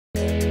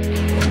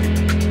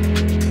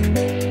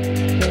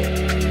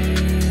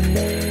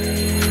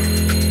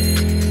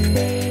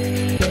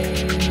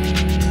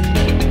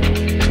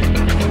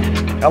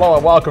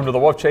Welcome to the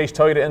Wolfchase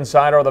Toyota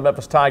Insider on the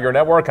Memphis Tiger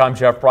Network. I'm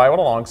Jeff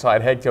Brightwell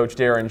alongside head coach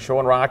Daron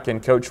Schoenrock,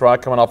 and Coach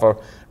Rock coming off a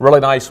really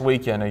nice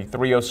weekend, a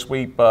 3-0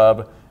 sweep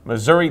of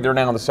Missouri. They're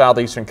now in the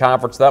Southeastern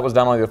Conference. That was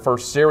not only the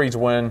first series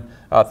win,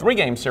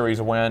 3-game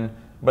series win,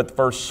 but the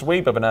first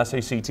sweep of an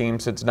SEC team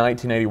since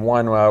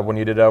 1981 when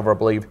you did over, I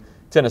believe,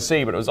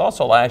 Tennessee. But it was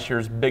also last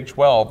year's Big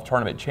 12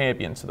 tournament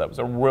champion, so that was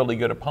a really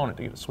good opponent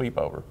to get a sweep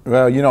over.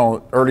 Well, you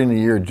know, early in the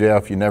year,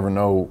 Jeff, you never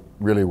know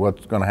really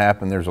what's going to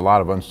happen. There's a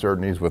lot of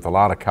uncertainties with a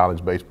lot of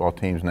college baseball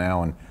teams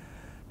now, and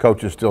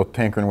coaches still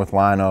tinkering with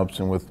lineups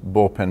and with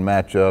bullpen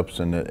matchups,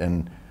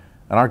 and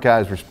our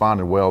guys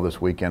responded well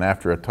this weekend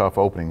after a tough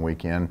opening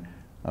weekend.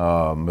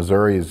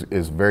 Missouri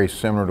is very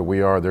similar to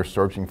we are. They're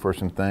searching for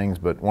some things,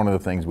 but one of the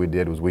things we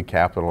did was we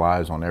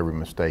capitalized on every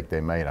mistake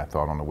they made, I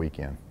thought, on the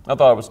weekend. I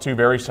thought it was two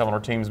very similar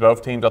teams.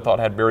 Both teams, I thought,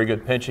 had very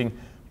good pitching.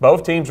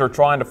 Both teams are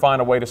trying to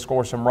find a way to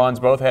score some runs.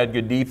 Both had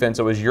good defense.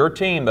 It was your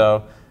team,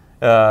 though,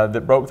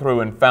 that broke through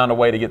and found a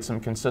way to get some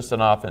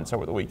consistent offense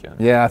over the weekend.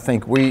 Yeah, I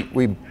think we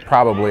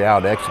probably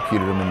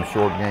out-executed them in the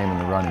short game and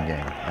the running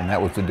game, and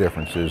that was the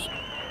difference. Is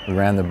we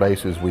ran the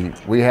bases.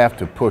 We have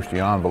to push the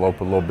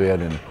envelope a little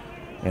bit and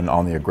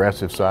on the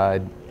aggressive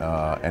side,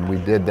 and we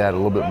did that a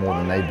little bit more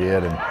than they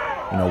did. And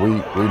you know, we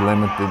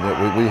limited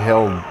it. We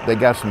held. They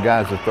got some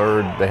guys to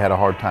third. They had a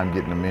hard time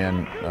getting them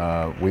in.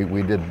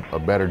 We did a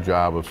better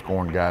job of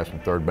scoring guys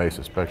from third base,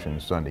 especially in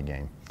the Sunday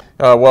game.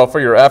 Well, for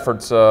your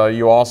efforts,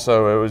 it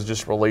was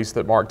just released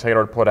that Mark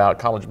Taylor put out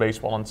College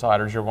Baseball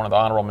Insiders. You're one of the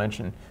honorable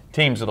mention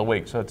teams of the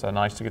week, so it's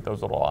nice to get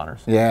those little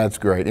honors. Yeah, it's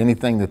great.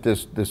 Anything that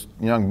this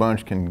young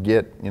bunch can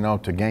get, you know,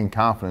 to gain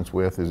confidence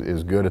with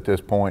is good at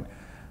this point.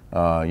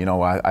 You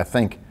know, I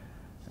think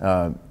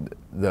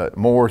the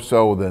more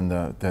so than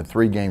the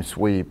 3-game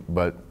sweep,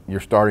 but you're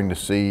starting to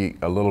see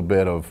a little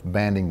bit of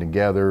banding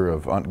together,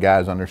 of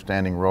guys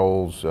understanding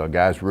roles,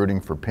 guys rooting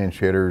for pinch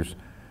hitters.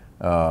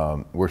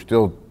 We're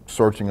still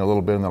searching a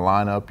little bit in the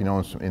lineup, you know,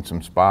 in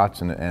some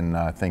spots, and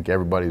I think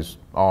everybody's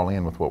all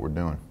in with what we're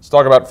doing. Let's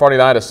talk about Friday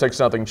night, a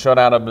 6-0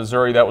 shutout of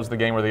Missouri. That was the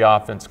game where the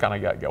offense kind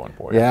of got going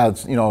for you. Yeah,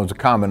 it's a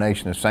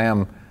combination of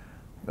Sam.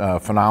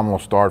 Phenomenal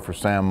start for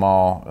Sam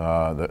Maul.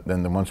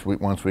 Then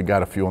once we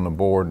got a few on the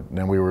board,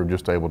 then we were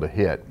just able to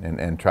hit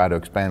and try to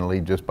expand the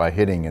lead just by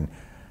hitting, and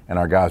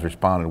our guys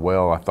responded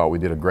well. I thought we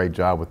did a great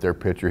job with their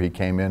pitcher. He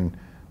came in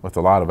with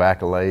a lot of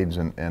accolades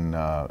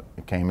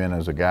and came in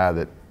as a guy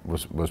that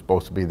was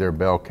supposed to be their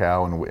bell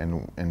cow,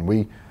 and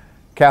we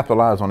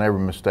capitalized on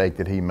every mistake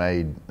that he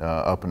made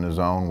up in the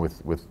zone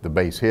with the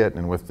base hit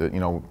and with the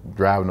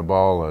driving the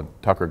ball.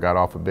 Tucker got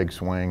off a big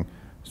swing.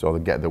 So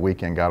the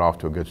weekend got off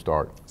to a good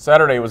start.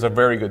 Saturday was a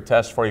very good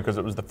test for you because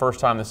it was the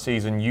first time this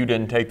season you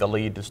didn't take the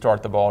lead to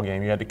start the ball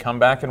game. You had to come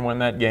back and win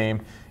that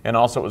game, and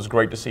also it was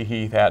great to see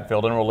Heath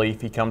Hatfield in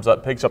relief. He comes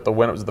up, picks up the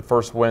win. It was the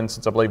first win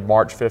since, I believe,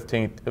 March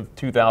 15th of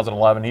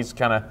 2011. He's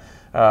kind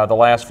of the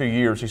last few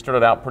years, he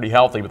started out pretty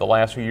healthy, but the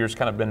last few years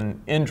kind of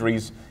been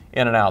injuries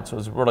in and out. So it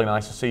was really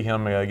nice to see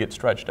him get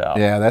stretched out.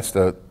 Yeah, that's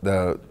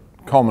the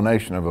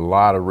culmination of a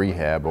lot of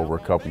rehab over a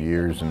couple of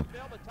years, and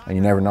you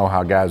never know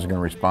how guys are going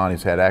to respond.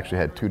 He's actually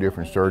had 2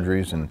 different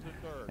surgeries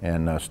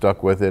and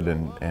stuck with it,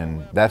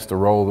 and that's the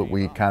role that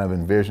we kind of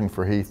envisioned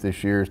for Heath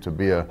this year, is to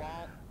be a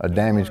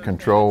damage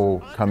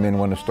control, come in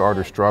when the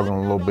starter's struggling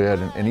a little bit,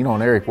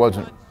 and Eric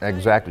wasn't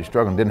exactly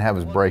struggling, didn't have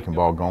his breaking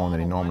ball going that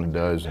he normally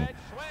does,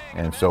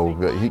 and so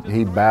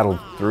he battled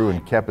through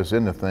and kept us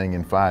in the thing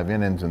in 5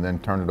 innings, and then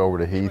turned it over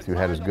to Heath, who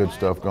had his good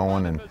stuff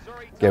going and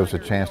gave us a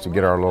chance to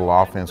get our little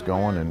offense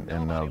going,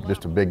 and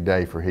just a big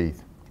day for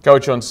Heath.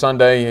 Coach, on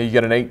Sunday, you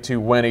get an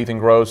 8-2 win. Ethan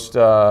Gross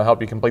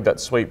helped you complete that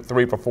sweep,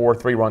 3 for 4,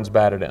 3 runs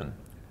batted in.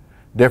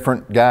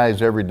 Different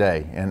guys every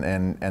day,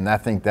 and I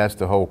think that's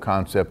the whole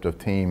concept of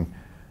team,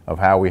 of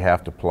how we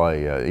have to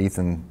play.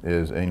 Ethan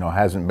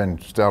hasn't been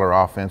stellar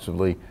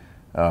offensively.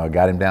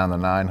 Got him down the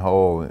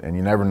 9-hole, and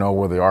you never know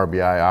where the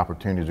RBI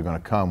opportunities are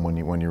going to come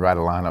when you write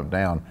a lineup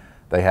down.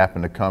 They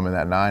happened to come in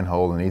that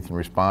 9-hole, and Ethan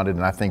responded,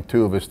 and I think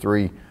 2 of his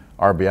 3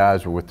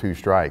 RBIs were with 2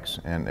 strikes,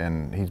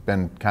 and he's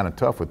been kind of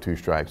tough with 2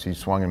 strikes. He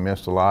swung and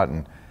missed a lot,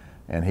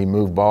 and he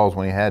moved balls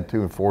when he had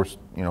to, and forced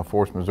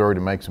Missouri to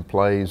make some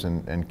plays,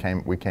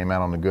 and we came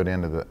out on the good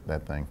end of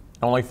that thing.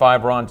 Only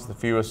 5 runs, the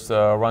fewest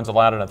runs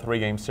allowed in a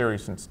 3-game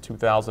series since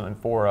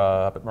 2004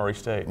 up at Murray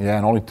State. Yeah,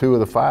 and only 2 of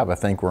the 5 I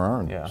think were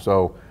earned. Yeah.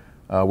 So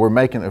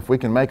if we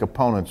can make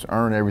opponents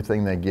earn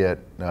everything they get,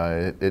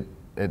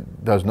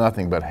 it does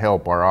nothing but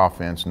help our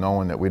offense,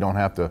 knowing that we don't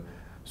have to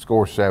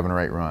score 7 or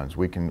 8 runs.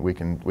 We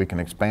can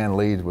expand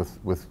leads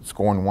with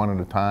scoring 1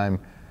 at a time.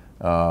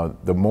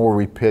 The more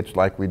we pitch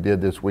like we did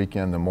this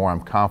weekend, the more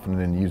I'm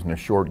confident in using a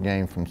short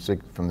game from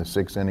the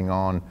 6th inning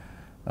on,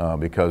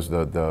 because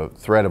the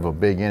threat of a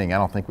big inning, I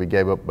don't think we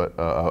gave up but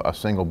a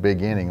single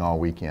big inning all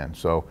weekend.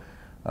 So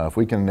if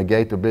we can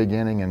negate the big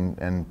inning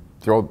and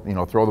throw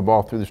the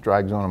ball through the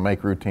strike zone and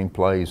make routine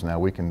plays, now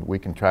we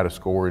can try to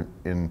score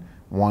in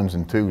 1s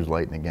and 2s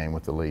late in the game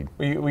with the lead.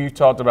 You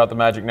talked about the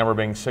magic number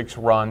being 6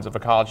 runs. If a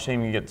college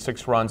team can get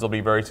 6 runs, they'll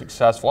be very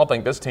successful. I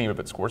think this team, if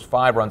it scores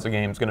 5 runs a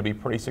game, is going to be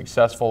pretty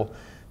successful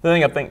The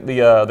thing I think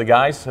the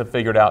guys have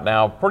figured out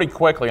now pretty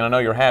quickly, and I know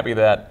you're happy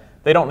that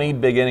they don't need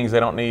big innings. They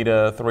don't need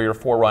a 3 or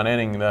 4 run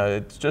inning.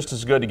 It's just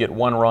as good to get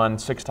 1 run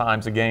 6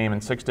 times a game in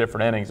 6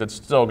 different innings. It's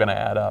still going to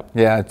add up.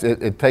 Yeah,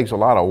 it takes a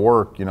lot of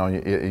work. You know,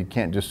 you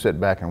can't just sit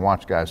back and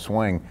watch guys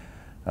swing.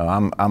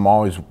 I'm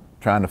always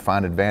trying to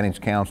find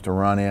advantage counts to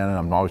run in, and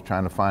I'm always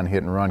trying to find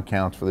hit and run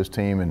counts for this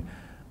team. And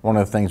one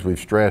of the things we've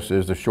stressed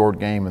is the short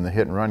game and the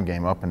hit and run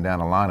game up and down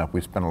the lineup.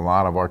 We spend a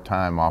lot of our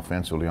time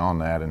offensively on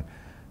that,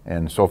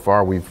 and so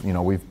far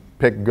we've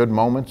picked good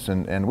moments,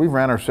 and we've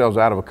ran ourselves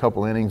out of a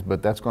couple innings,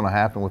 but that's going to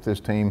happen with this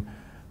team.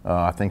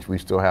 I think we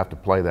still have to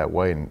play that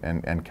way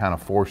and kind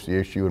of force the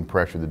issue and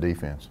pressure the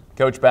defense.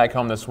 Coach, back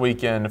home this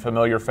weekend, a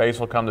familiar face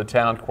will come to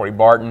town, Corey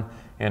Barton,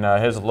 in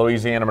his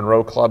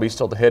Louisiana-Monroe club. He's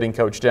still the hitting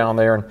coach down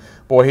there, and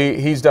boy,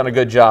 he's done a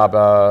good job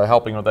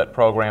helping with that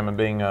program and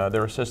being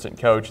their assistant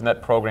coach, and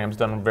that program's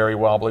done very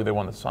well. I believe they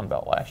won the Sun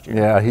Belt last year.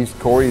 Yeah,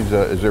 Corey's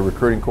is a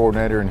recruiting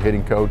coordinator and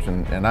hitting coach,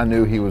 and I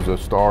knew he was a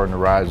star in the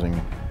rising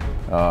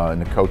in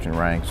the coaching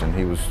ranks, and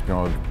he was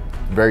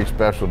very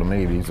special to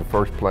me. He's the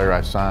first player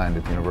I signed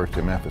at the University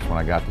of Memphis when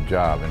I got the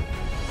job,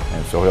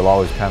 and so he'll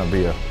always kind of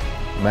be a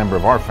member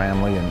of our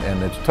family,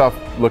 and it's tough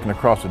looking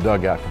across the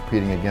dugout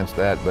competing against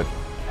that, but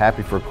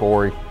happy for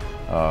Corey.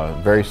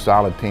 Very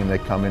solid team they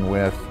come in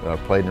with.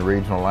 Played in the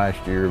regional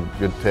last year,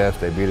 good test.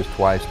 They beat us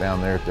twice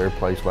down there at their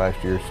place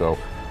last year, so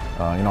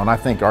and I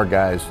think our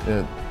guys,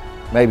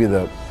 maybe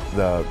the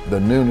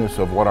newness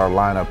of what our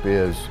lineup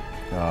is,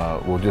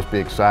 will just be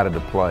excited to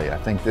play. I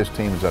think this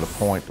team is at a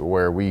point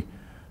where we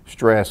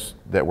stress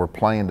that we're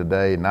playing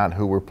today, not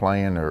who we're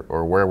playing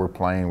or where we're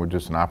playing. We're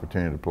just an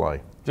opportunity to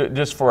play.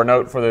 Just for a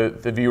note for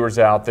the viewers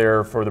out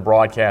there for the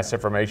broadcast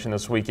information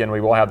this weekend,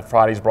 we will have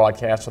Friday's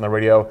broadcast on the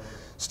radio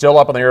still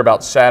up in the air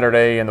about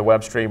Saturday and the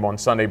web stream on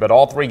Sunday, but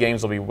all 3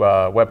 games will be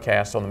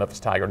webcast on the Memphis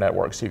Tiger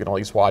Network, so you can at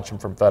least watch them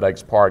from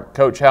FedEx Park.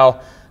 Coach,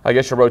 how I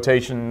guess your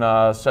rotation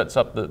sets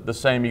up the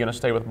same? You're going to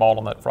stay with Malt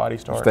on that Friday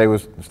start? Stay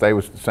with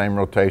the same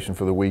rotation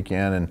for the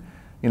weekend, and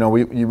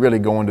you really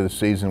go into the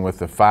season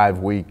with a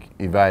 5-week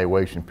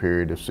evaluation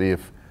period to see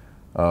if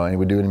and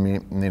we do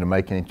need to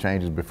make any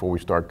changes before we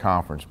start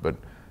conference. But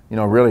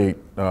really,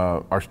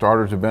 our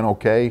starters have been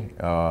okay.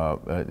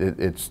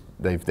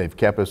 They've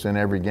kept us in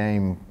every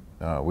game.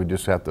 We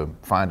just have to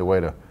find a way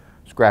to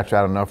scratch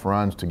out enough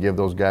runs to give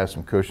those guys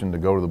some cushion to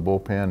go to the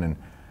bullpen. And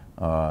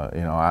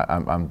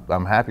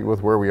I'm happy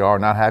with where we are.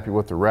 Not happy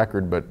with the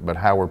record, but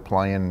how we're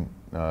playing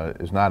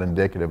is not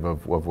indicative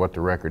of what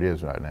the record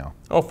is right now.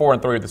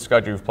 4-3 with the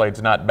schedule you've played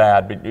is not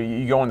bad, but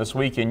you go in this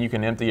weekend, you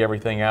can empty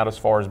everything out as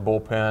far as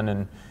bullpen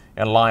and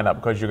lineup,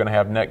 because you're going to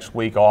have next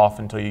week off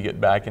until you get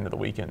back into the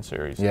weekend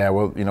series. Yeah,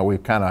 well, we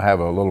kind of have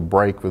a little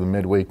break with the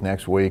midweek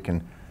next week,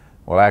 and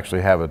we'll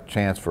actually have a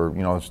chance for,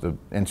 it's the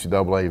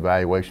NCAA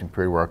evaluation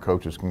period where our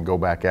coaches can go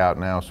back out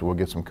now, so we'll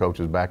get some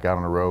coaches back out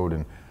on the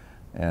road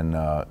and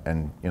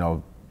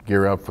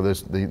gear up for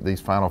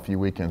these final few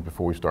weekends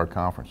before we start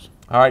conference.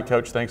 All right,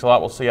 Coach, thanks a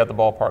lot. We'll see you at the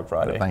ballpark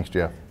Friday. Thanks,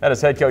 Jeff. That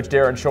is head coach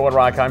Daron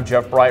Schoenrock. I'm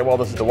Jeff Brightwell.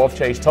 This is the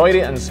Wolfchase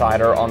Toyota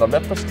Insider on the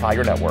Memphis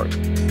Tiger Network.